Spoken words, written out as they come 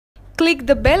Click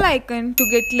the bell icon to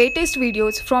get latest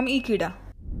videos from Ekeeda.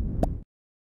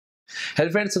 Hello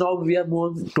friends, now we are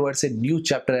moving towards a new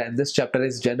chapter, and this chapter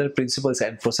is general principles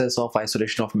and process of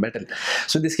isolation of metal.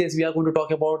 So in this case we are going to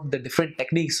talk about the different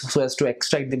techniques so as to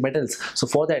extract the metals. So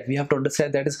for that we have to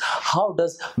understand that is how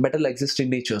does metal exist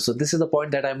in nature. So this is the point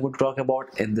that I am going to talk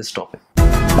about in this topic.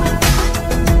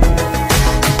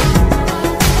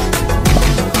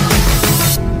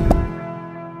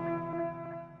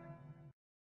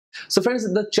 So friends,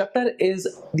 the chapter is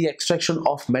the extraction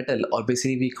of metal, or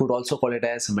basically we could also call it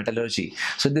as metallurgy.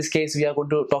 So in this case we are going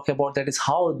to talk about that is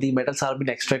how the metals are being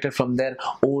extracted from their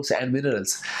ores and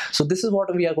minerals. So this is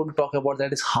what we are going to talk about,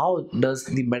 that is how does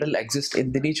the metal exist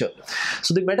in the nature.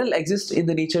 So the metal exists in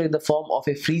the nature in the form of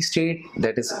a free state,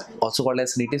 that is also called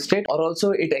as native state, or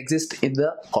also it exists in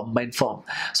the combined form.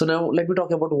 So now let me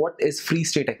talk about what is free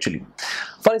state actually.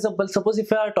 For example, suppose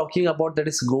if we are talking about that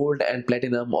is gold and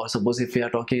platinum, or suppose if we are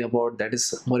talking about that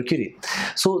is mercury.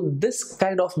 So this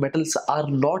kind of metals are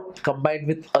not combined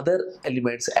with other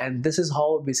elements, and this is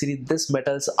how basically these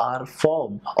metals are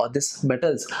formed, or these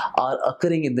metals are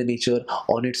occurring in the nature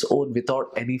on its own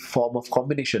without any form of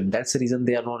combination. That's the reason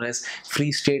they are known as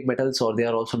free state metals, or they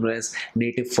are also known as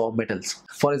native form metals.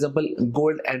 For example,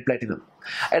 gold and platinum.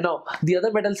 And now the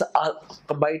other metals are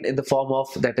combined in the form of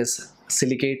that is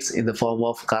silicates, in the form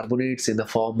of carbonates, in the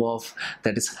form of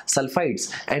that is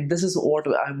sulfides, and this is what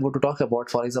I'm going to talk about.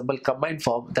 For example, combined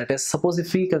form, that is suppose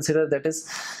if we consider that is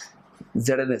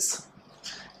ZNS,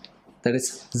 that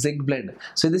is zinc blend.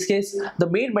 So in this case the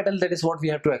main metal that is what we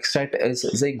have to extract is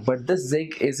zinc, but this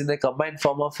zinc is in the combined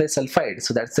form of a sulfide.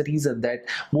 So that's the reason that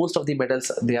most of the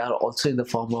metals, they are also in the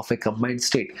form of a combined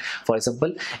state. For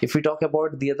example, if we talk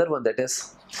about the other one, that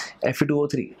is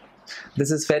Fe2O3,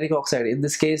 this is ferric oxide. In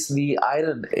this case the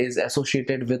iron is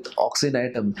associated with oxygen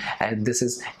atom, and this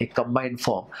is a combined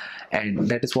form, and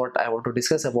that is what I want to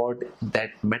discuss about,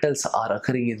 that metals are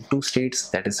occurring in two states,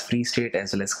 that is free state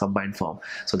as well as combined form.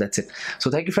 So that's it. So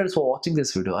thank you friends for watching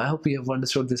this video. I hope you have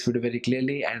understood this video very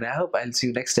clearly, and I hope I'll see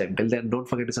you next time. Till then, don't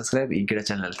forget to subscribe Ekeeda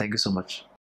channel. Thank you so much.